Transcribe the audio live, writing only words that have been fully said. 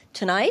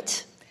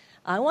Tonight,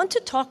 I want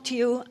to talk to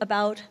you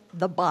about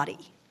the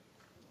body.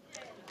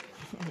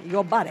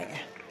 Your body.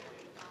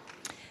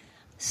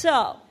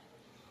 So,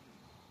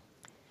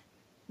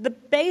 the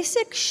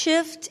basic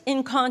shift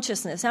in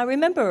consciousness. Now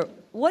remember,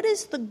 what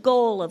is the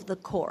goal of the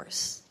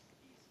course?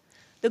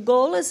 The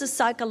goal is a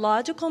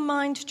psychological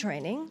mind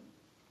training,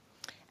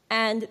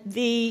 and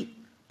the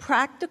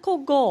practical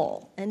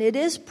goal, and it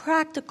is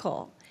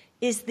practical,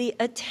 is the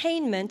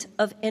attainment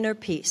of inner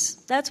peace.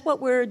 That's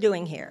what we're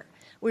doing here.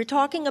 We're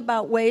talking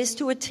about ways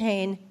to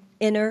attain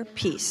inner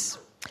peace.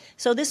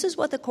 So this is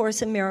what the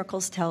Course in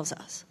Miracles tells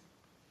us.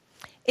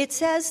 It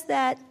says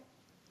that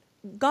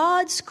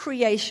God's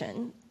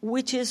creation,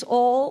 which is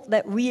all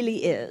that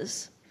really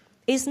is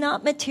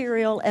not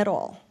material at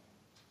all.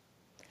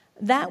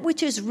 That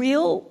which is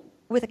real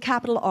with a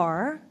capital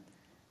R,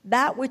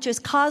 that which is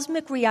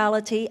cosmic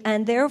reality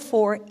and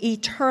therefore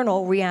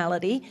eternal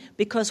reality,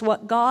 because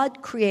what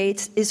God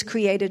creates is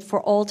created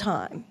for all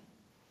time,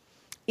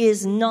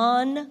 is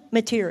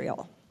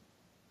non-material.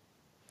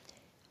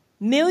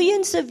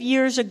 Millions of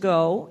years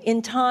ago,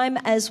 in time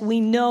as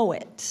we know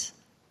it,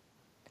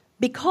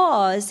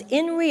 because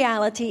in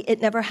reality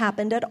it never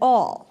happened at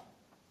all.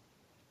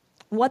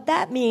 What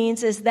that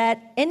means is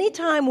that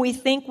anytime we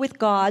think with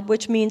God,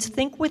 which means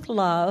think with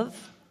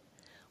love,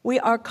 we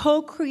are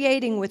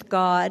co-creating with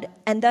God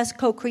and thus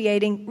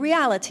co-creating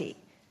reality.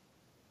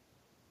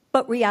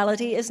 But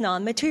reality is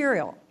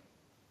non-material.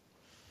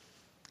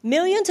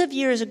 Millions of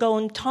years ago,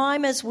 in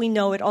time as we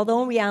know it,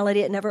 although in reality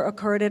it never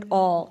occurred at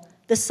all,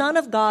 the Son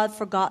of God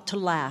forgot to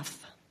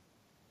laugh.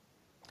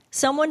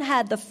 Someone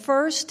had the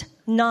first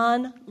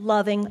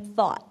non-loving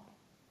thought.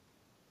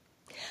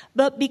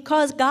 But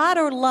because God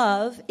or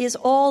love is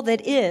all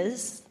that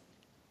is,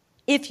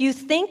 if you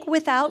think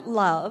without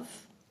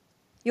love,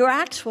 you're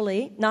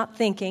actually not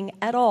thinking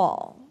at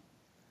all.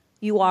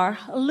 You are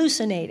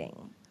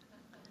hallucinating.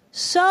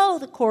 So,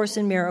 the Course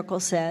in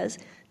Miracles says,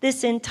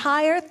 this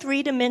entire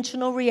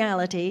three-dimensional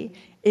reality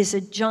is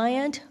a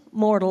giant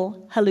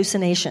mortal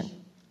hallucination.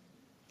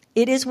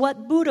 It is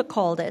what Buddha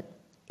called it,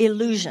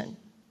 illusion.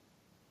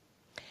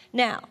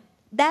 Now,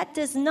 that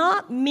does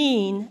not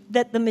mean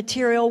that the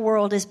material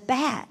world is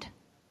bad.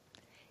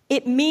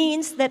 It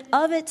means that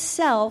of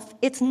itself,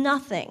 it's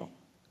nothing.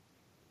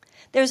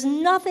 There's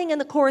nothing in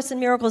the Course in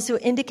Miracles to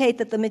indicate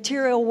that the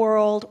material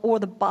world or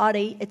the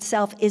body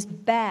itself is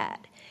bad.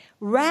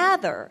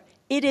 Rather,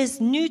 it is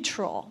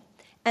neutral.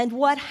 And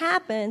what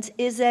happens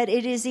is that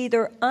it is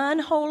either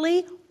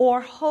unholy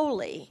or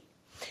holy,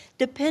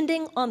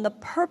 depending on the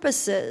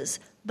purposes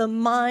the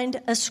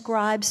mind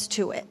ascribes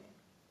to it.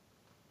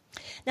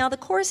 Now, the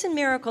Course in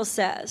Miracles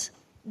says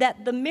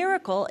that the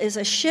miracle is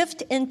a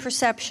shift in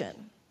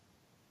perception.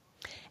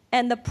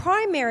 And the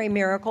primary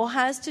miracle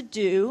has to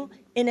do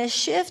in a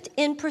shift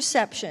in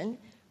perception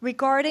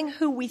regarding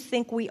who we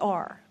think we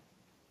are.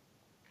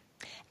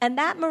 And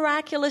that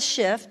miraculous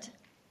shift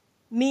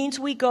means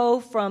we go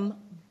from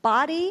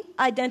body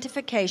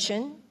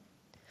identification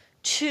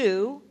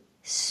to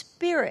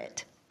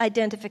spirit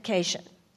identification.